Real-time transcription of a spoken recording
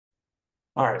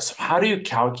All right, so how do you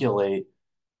calculate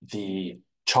the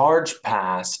charge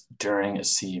pass during a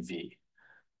CV?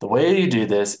 The way you do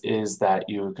this is that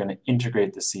you're going to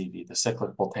integrate the CV, the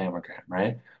cyclic voltammogram,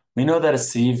 right? We know that a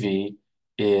CV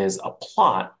is a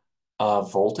plot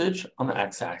of voltage on the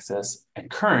x-axis and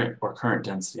current or current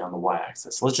density on the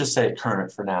y-axis. So let's just say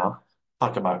current for now.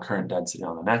 Talk about current density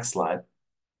on the next slide.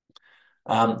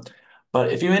 Um,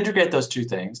 but if you integrate those two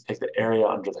things, take the area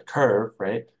under the curve,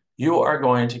 right, you are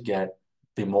going to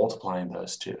be multiplying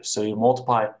those two. So you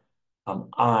multiply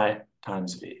I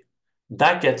times V.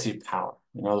 That gets you power.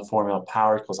 You know the formula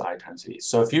power equals I times V.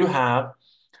 So if you have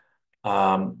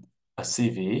a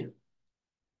CV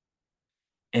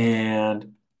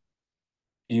and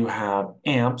you have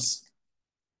amps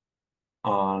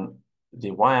on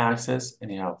the y-axis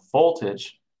and you have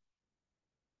voltage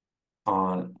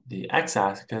on the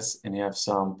x-axis and you have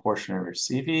some portion of your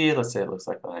CV, let's say it looks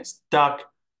like a nice duck,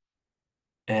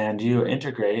 and you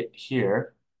integrate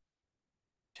here,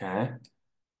 okay?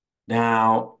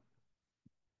 Now,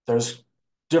 there's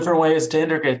different ways to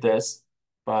integrate this,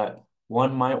 but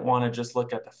one might want to just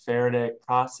look at the Faradaic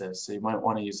process. So you might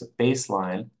want to use a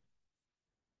baseline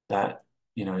that,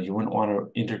 you wouldn't want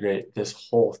to integrate this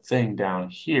whole thing down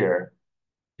here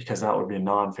because that would be a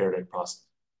non-Faradaic process.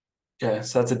 Okay,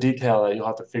 so that's a detail that you'll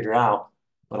have to figure out.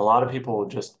 But a lot of people will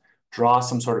just draw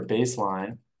some sort of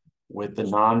baseline with the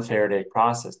non-Faradaic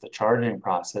process, the charging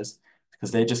process,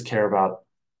 because they just care about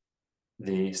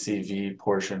the CV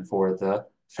portion for the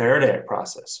Faradaic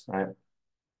process, right?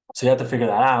 So you have to figure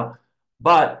that out.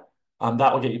 But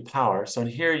that will get you power. So in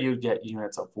here, you get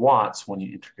units of watts when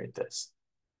you integrate this.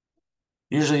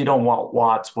 Usually you don't want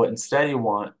watts. What instead you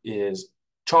want is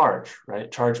charge,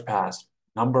 right? Charge passed,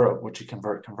 number of which you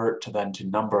convert to then to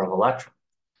number of electrons.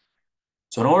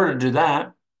 So in order to do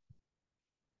that,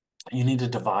 you need to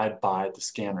divide by the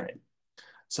scan rate.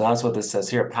 So that's what this says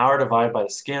here. Power divided by the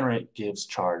scan rate gives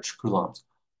charge coulombs.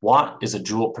 Watt is a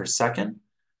joule per second.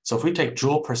 So if we take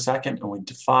joule per second and we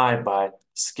divide by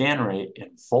scan rate in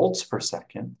volts per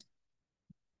second,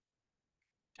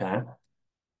 okay,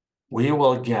 we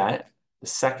will get the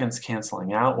seconds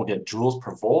canceling out. We'll get joules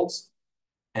per volts.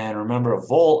 And remember, a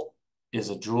volt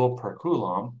is a joule per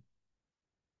coulomb.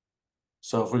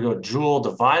 So if we go joule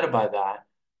divided by that,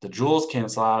 the joules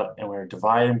cancel out and we're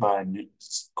dividing by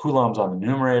coulombs on the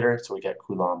numerator, so we get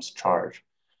coulombs charge.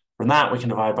 From that, we can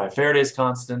divide by Faraday's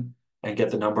constant and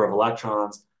get the number of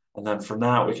electrons. And then from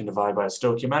that, we can divide by a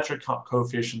stoichiometric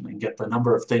coefficient and get the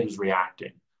number of things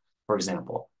reacting, for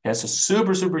example. Okay, so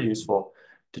super, super useful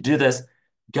to do this.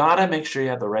 Gotta make sure you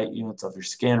have the right units of your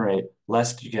scan rate,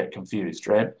 lest you get confused,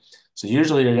 right? So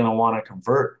usually you're gonna wanna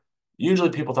convert. Usually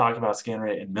people talk about scan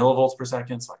rate in millivolts per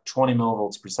second, it's like 20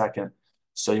 millivolts per second.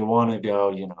 So you wanna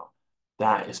go,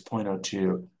 that is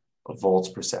 0.02 volts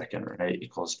per second, right?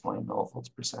 Equals 20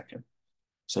 millivolts per second.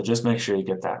 So just make sure you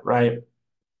get that right.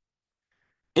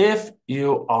 If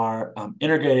you are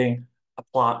integrating a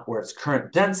plot where it's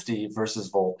current density versus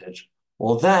voltage,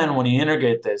 well, then when you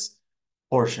integrate this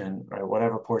portion, right,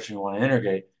 whatever portion you want to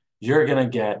integrate, you're going to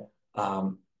get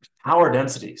power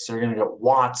density. So you're going to get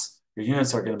watts. Your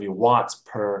units are going to be watts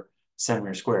per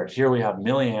centimeter squared. Here we have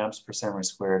milliamps per centimeter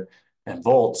squared and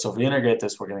volts. So if we integrate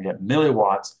this, we're going to get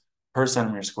milliwatts per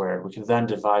centimeter squared. We could then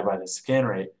divide by the scan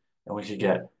rate, and we could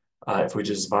get, if we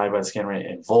just divide by the scan rate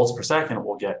in volts per second,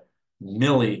 we'll get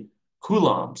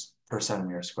millicoulombs per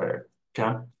centimeter squared,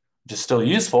 okay? Which is still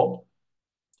useful.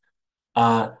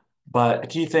 But a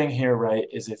key thing here, right,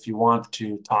 is if you want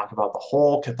to talk about the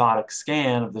whole cathodic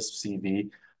scan of this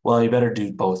CV, well, you better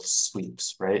do both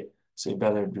sweeps, right? So you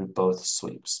better do both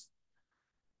sweeps.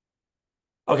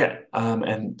 Okay,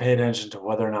 and pay attention to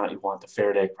whether or not you want the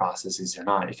Faradaic processes or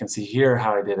not. You can see here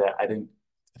how I did it. The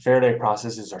Faradaic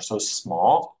processes are so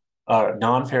small.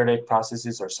 Non-Faradaic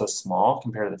processes are so small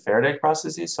compared to the Faradaic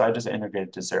processes, so I just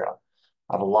integrated to zero.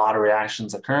 I have a lot of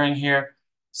reactions occurring here,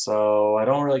 so I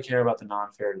don't really care about the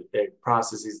non-Faradaic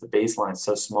processes. The baseline is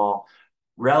so small.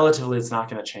 Relatively, it's not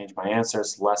going to change my answer.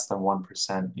 It's less than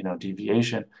 1%,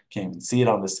 deviation. Can't even see it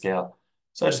on the scale.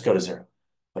 So I just go to zero.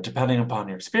 But depending upon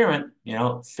your experiment,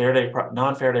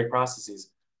 non-Faradaic processes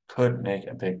could make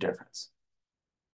a big difference.